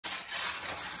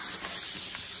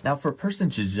Now, for a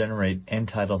person to generate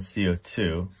end-tidal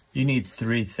CO2, you need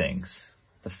three things.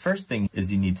 The first thing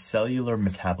is you need cellular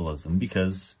metabolism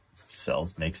because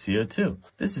cells make CO2.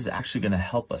 This is actually going to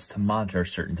help us to monitor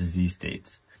certain disease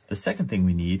states. The second thing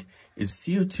we need is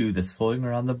CO2 that's flowing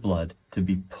around the blood to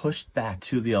be pushed back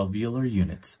to the alveolar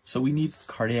units. So we need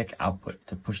cardiac output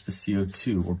to push the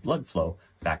CO2 or blood flow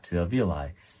back to the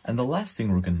alveoli. And the last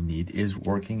thing we're going to need is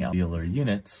working alveolar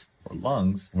units or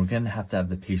lungs. We're going to have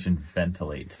the patient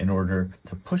ventilate in order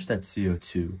to push that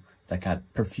CO2 that got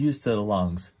perfused to the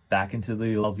lungs back into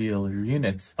the alveolar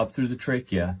units up through the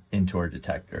trachea into our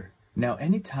detector. Now,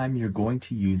 anytime you're going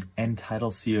to use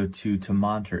end-tidal CO2 to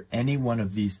monitor any one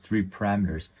of these three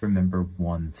parameters, remember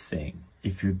one thing.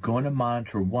 If you're going to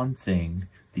monitor one thing,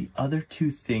 the other two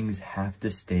things have to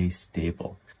stay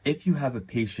stable. If you have a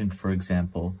patient, for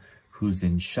example, who's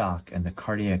in shock and the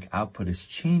cardiac output is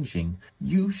changing,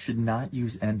 you should not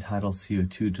use end-tidal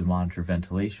CO2 to monitor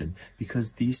ventilation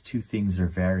because these two things are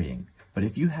varying. But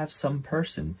if you have some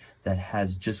person that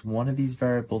has just one of these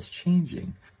variables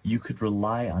changing, you could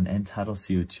rely on end-tidal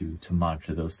CO2 to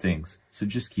monitor those things. So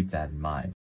just keep that in mind.